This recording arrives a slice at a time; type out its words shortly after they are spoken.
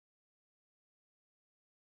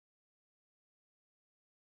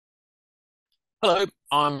Hello,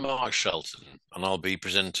 I'm Mark Shelton, and I'll be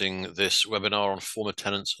presenting this webinar on former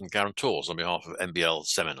tenants and guarantors on behalf of MBL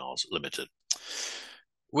Seminars Limited.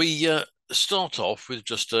 We start off with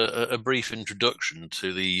just a brief introduction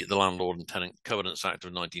to the Landlord and Tenant Covenants Act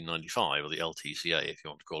of 1995, or the LTCA, if you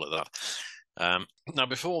want to call it that. Now,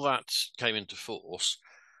 before that came into force,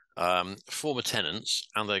 former tenants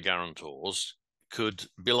and their guarantors could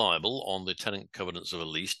be liable on the tenant covenants of a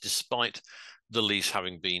lease, despite the lease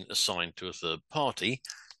having been assigned to a third party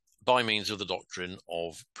by means of the doctrine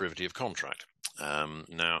of privity of contract.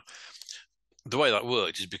 Now, the way that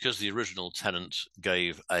worked is because the original tenant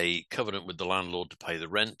gave a covenant with the landlord to pay the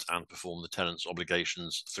rent and perform the tenant's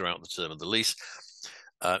obligations throughout the term of the lease.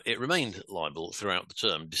 It remained liable throughout the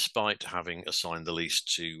term, despite having assigned the lease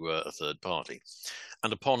to a third party.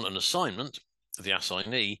 And upon an assignment, the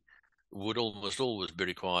assignee would almost always be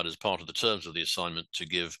required, as part of the terms of the assignment, to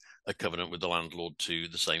give a covenant with the landlord to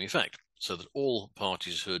the same effect, so that all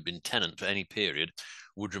parties who had been tenant for any period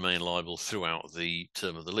would remain liable throughout the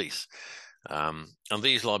term of the lease. And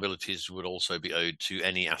these liabilities would also be owed to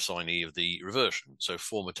any assignee of the reversion. So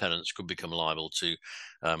former tenants could become liable to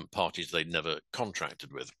parties they'd never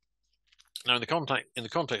contracted with. Now, in the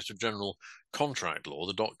context of general contract law,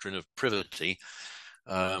 the doctrine of privity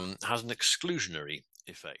has an exclusionary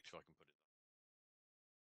effect, if I can